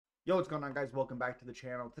Yo, what's going on, guys? Welcome back to the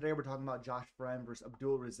channel. Today we're talking about Josh Fremd versus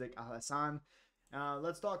Abdul Razak Alhassan.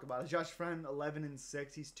 Let's talk about it. Josh Fremd,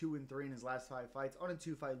 11-6. He's 2-3 in his last 5 fights on a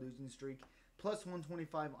 2-fight losing streak. Plus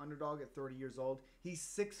 125 underdog at 30 years old. He's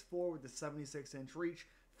 6'4 with a 76-inch reach.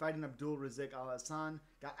 Fighting Abdul Razak Alhassan.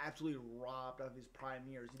 Got absolutely robbed of his prime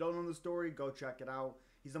years. You don't know the story? Go check it out.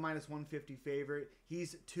 He's a minus 150 favorite.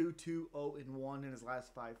 He's 2-2-0-1 in his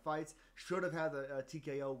last 5 fights. Should have had a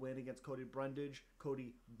TKO win against Cody Brundage.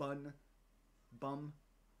 Cody Bumdridge.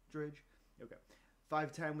 Okay.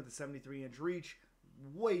 5'10 with a 73-inch reach.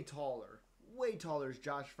 Way taller. Way taller is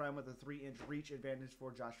Josh Fremd with a 3-inch reach advantage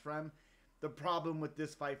for Josh Fremd. The problem with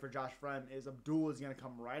this fight for Josh Fremd is Abdul is going to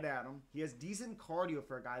come right at him. He has decent cardio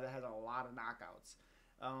for a guy that has a lot of knockouts.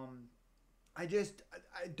 I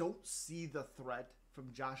don't see the threat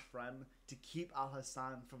from Josh Fremd to keep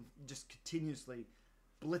Alhassan from just continuously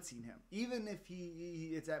blitzing him. Even if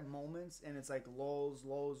it's at moments and it's like lows,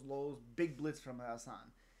 big blitz from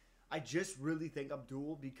Alhassan. I just really think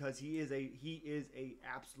Abdul, because he is a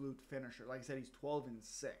absolute finisher. Like I said, he's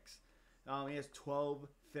 12-6. He has 12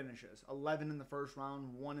 finishes, 11 in the first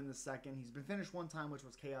round, 1 in the second. He's been finished 1 time, which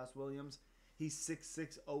was Chaos Williams. He's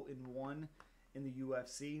 6-6-0-1 in the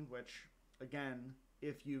UFC, which, again,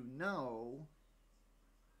 if you know,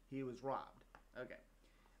 he was robbed. Okay.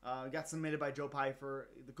 Got submitted by Joe Pyfer.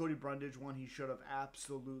 The Cody Brundage one, he should have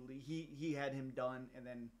absolutely. He had him done, and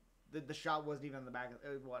then the shot wasn't even on the back.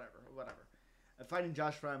 Whatever. Fighting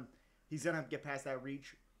Josh Fremd, he's gonna have to get past that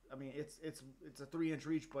reach. I mean, it's a 3-inch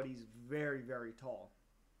reach, but he's very, very tall.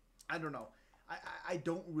 I don't know. I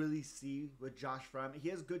don't really see with Josh Fremd. He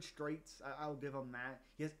has good straights. I'll give him that.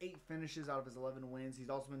 He has 8 finishes out of his 11 wins. He's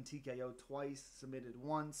also been TKO twice, submitted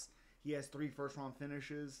once. He has 3 first-round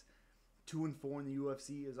finishes. 2-4 in the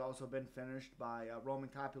UFC. Has also been finished by Roman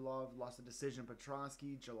Kopylov. Lost a decision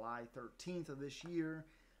Petrosky July 13th of this year.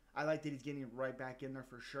 I like that he's getting right back in there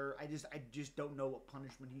for sure. I just don't know what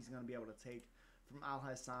punishment he's going to be able to take from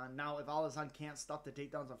Alhassan. Now, if Alhassan can't stop the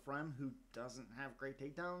takedowns of Fremd, who doesn't have great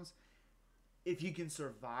takedowns, if he can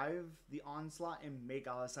survive the onslaught and make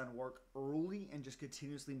Alhassan work early and just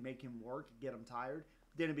continuously make him work, get him tired,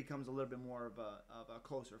 then it becomes a little bit more of a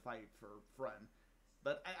closer fight for Fremd.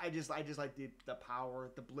 But I just like the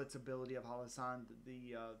power, the blitz ability of Alhassan,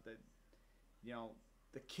 the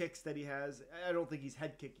kicks that he has. I don't think he's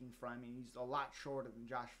head kicking Fremd. I mean, he's a lot shorter than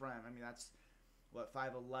Josh Fremd. I mean, that's what,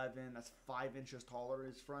 5'11", that's 5 inches taller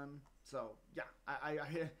is Fremd. So yeah, I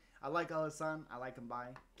like Alhassan. I like him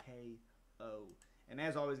by KO. And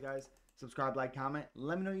as always, guys, subscribe, like, comment,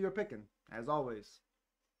 let me know who you're picking. As always,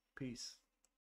 peace.